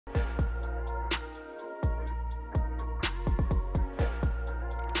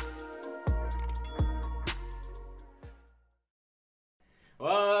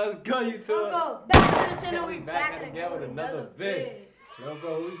good, YouTube? Go back to the channel. We back again with another vid. Yo,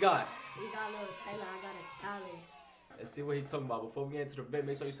 bro, what we got? We got a little Taylor. I got $1. Let's see what he's talking about. Before we get into the vid,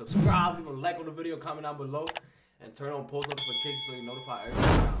 make sure you subscribe, leave a like on the video, comment down below, and turn on post notifications so you notify every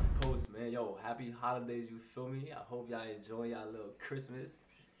time I post, man. Yo, happy holidays, you feel me? I hope y'all enjoy y'all little Christmas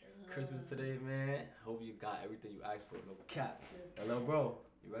today, man. Hope you got everything you asked for, no cap. Hello, bro.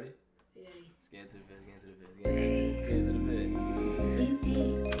 You ready? Yeah. Let's get into the vid.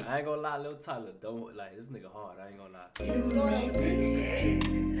 I ain't gonna lie, Lil Tyler, don't like this nigga hard. I ain't gonna lie.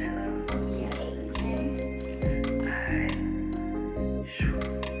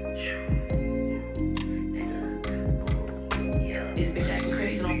 This bitch acting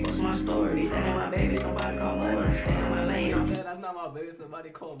crazy, don't post my story. That ain't my baby, somebody call Maury. Stay in my lane. I said that's not my baby, somebody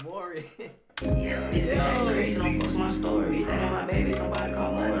call Maury. This bitch acting crazy, don't post my story. That ain't my baby, somebody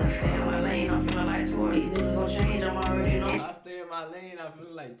call Maury. Stay in my lane, I'm feeling like Tory. These niggas gon' change, I'm already know. I stay in my lane, I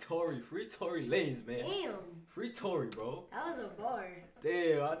feel like Tory. Free Tory lanes, man. Damn. Free Tory, bro. That was a bar.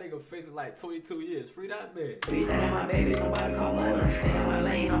 Damn, I nigga facing like 22 years. Free that man. That ain't my baby, somebody call Maury. Stay in my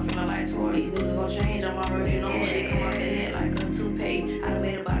lane, I'm feeling like Tory. These niggas gon' change, I'm already know. Shit come out the head like a toupee. I done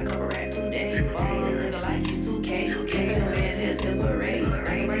made about a couple racks today. Ball on a nigga like he's 2K. Get to the bands, hit the parade. Like a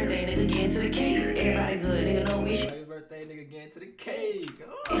birthday, nigga, get into the cake. Everybody good, nigga know we Happy birthday, nigga, get into the cake. Get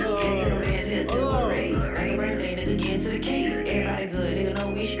to the bands, hit the parade. Like a birthday, nigga, get into the cake. Everybody good, nigga know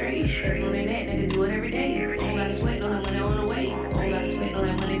we straight. Straight on their neck, nigga, do it every day. Don't gotta sweat, no that money on the way. Don't gotta sweat, no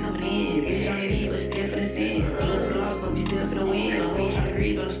that money coming in. Bitch on the knee, but still finna sin. Lose the loss, but we still finna win. I'm tryna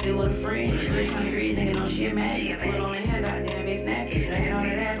grieve, but I'm still with a friend. Still tryna grieve, nigga, know she a maggot. Put on her hair, goddamn, it's snappy. Snapping on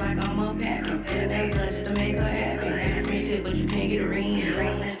that ass like I'm a pappy. Hit a nail gun just to make her happy. Got a free tip, but you can't get a ring. She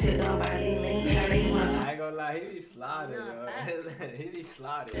got a French tip done by lean. Chinese one. I ain't gonna lie, he be sliding, yo. He be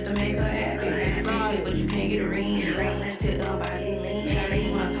sliding. Just to make her happy. Got a free tip, but you can't get a ring. She got a French tip done by lean.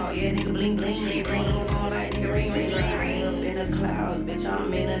 Chinese one talk, yeah, nigga bling bling. She bring on the phone like nigga ring ring. Ring up in the clouds, bitch,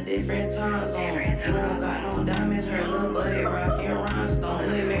 I'm in a different time zone. You don't got no diamonds, her little buddy rockin'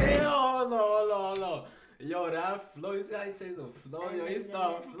 rhinestone. Hold on. Yo, that flow, you see how he changed the flow? Yo, he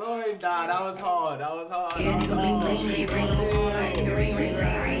started flowing. Nah, that was hard. Yeah, nigga bling bling. She bring on the phone like nigga ring ring.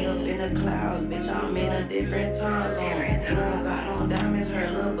 Ring up in the clouds, bitch, I'm in a different time zone. You don't got no diamonds,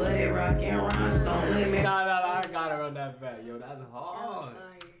 her little buddy rockin' rhinestone. Nah, I gotta run that back. Yo, that's hard.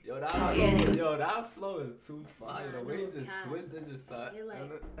 Yo, that flow is too fire. The way he just switched and just started. It's like,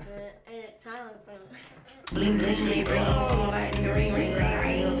 and at times, Bling bling, she bring on the phone like nigga ring ring.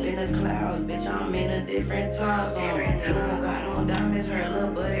 Ring up in the clouds, bitch, I'm in a different time zone. You don't got no diamonds, her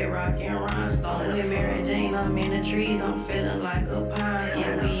little buddy rockin' rhinestone. With Mary Jane, I'm in the trees, I'm feeling like a pine.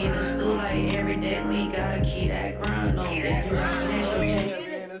 Yeah, we in the stool like every day, we gotta keep that grind on. Every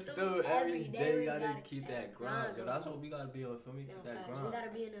day we gotta keep that grind. Yo, that's what we gotta be on, feel me? Keep that grind. We gotta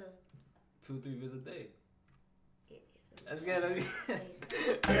be in a 2-3 visits a day. Let's get it.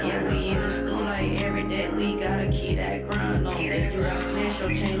 Yeah, we in the stool like every day, we gotta keep that grind on. If you rock financial,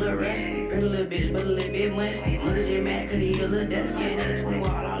 chain look rusty. Pretty little bitch, but a little bit musty. Nigga just mad cause he a little dusty. Yeah, nigga 20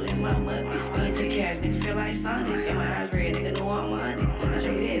 wall all in my mud. Speed to cash, nigga feel like Sonic. And my eyes red, nigga know I'm money. Look at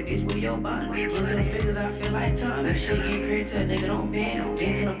your head, bitch, with your body. Get to the figures, I feel like Tommy. Shit get crazy, nigga don't panic.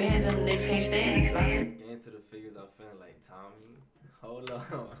 Get to the bands, them niggas can't stand it. Get into the figures, I feel like Tommy. Hold on.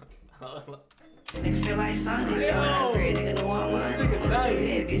 Nigga feel like Sonic. Yo, nigga know I'm money. Look at your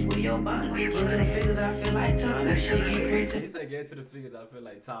head, bitch, with your body. Get to the figures, I feel like Tommy. Shit get crazy. He said get to the figures, I feel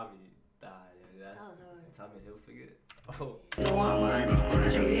like Tommy. That's Tommy Hilfiger. Oh. No, I'm money. Look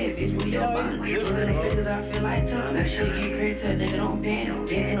at your head, bitch, with your body. Get to the figures, I feel like Tommy. Shit get crazy, nigga don't panic.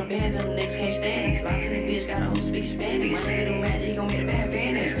 Get to the bands, them niggas can't stand it. Lock to the bitch, got a whole speak Spanish. My nigga do magic, he gon' make the bad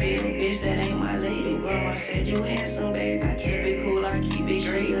vanish. Still, bitch, that ain't my lady. Grandma said you handsome, baby. I keep it cool, I keep it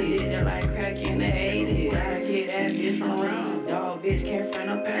straight. You did that like crack in the 80s. Gotta get that bitch from around. Dog, bitch, can't find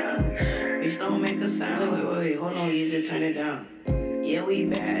a pound. Bitch, don't make a sound. Wait, hold on, you just turn it down. Yeah, we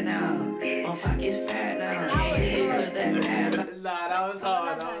bad now. My pocket's fat now. Can't hit cause that bad. Nah, that was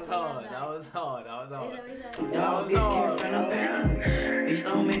hard. Dog, bitch, can't find a pound. Bitch,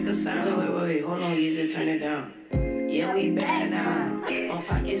 don't make a sound. Wait, hold on, you just turn it down. Yeah, we bad now. My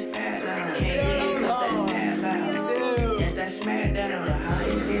pocket's fat now. Can't hit cause that bad loud. That's that smackdown. The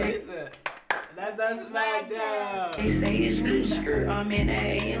hottest shit. That's that smackdown. They say it's good skirt. I'm in that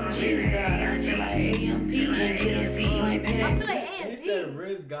AMG. I feel like AMP. Can't get a fee. You ain't pay that. I feel like AMP. He said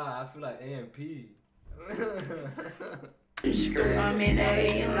Riz guy. I feel like AMP. Skirt. I'm in that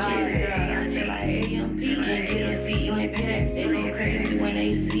AMG. I feel like AMP. Can't get a fee. You ain't pay that fee. They go crazy when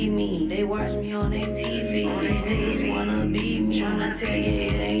they see me. They watch me on their TV. These niggas wanna be me. Tryna tell you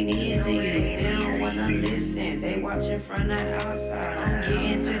it ain't easy. They don't wanna listen. They watching from the outside. I'm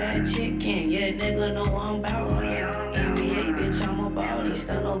getting to that chicken. Yeah, nigga know I'm about it. NBA, bitch, I'm a baller.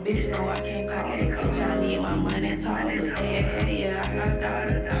 Still no bitch, no, I can't call it. Bitch, I need my money taller. Hey, hey, yeah, I got a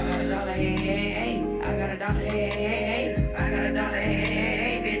dollar. I got a dollar, hey, hey, hey. I got a dollar, hey, hey, hey. I got a dollar, hey, hey,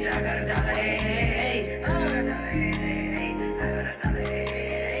 hey. Bitch, I got a dollar, hey, hey, hey. I got a dollar, hey, hey, hey. I got a dollar, hey,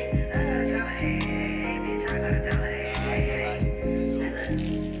 hey, hey. I got a dollar, hey, hey, hey. Bitch, I got a dollar, hey, hey,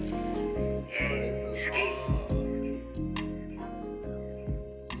 hey.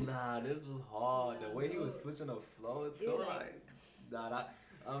 Nah, this was hard. The way he was switching the flow too, like, nah,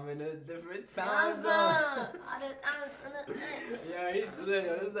 I'm in a different time zone. Yeah, he's slick.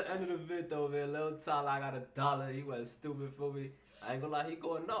 This is the end of the vid though, man. Lil Tyler, I got a dollar. He went stupid for me. I ain't gonna lie, he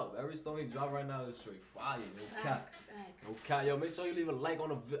going up. Every song he drop right now is straight fire. No cap. No cap. Yo, make sure you leave a like on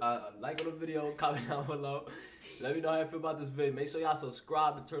the video, comment down below. Let me know how you feel about this video. Make sure y'all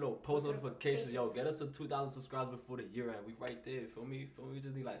subscribe and turn on post notifications. Yo, get us to 2,000 subscribers before the year end. We right there. Feel me? Feel me? We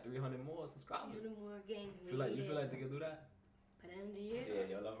just need like 300 more subscribers. More games. You feel like they can do that? By the end of the year.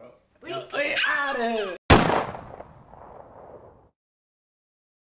 Yeah, yo, love, bro. We out of here.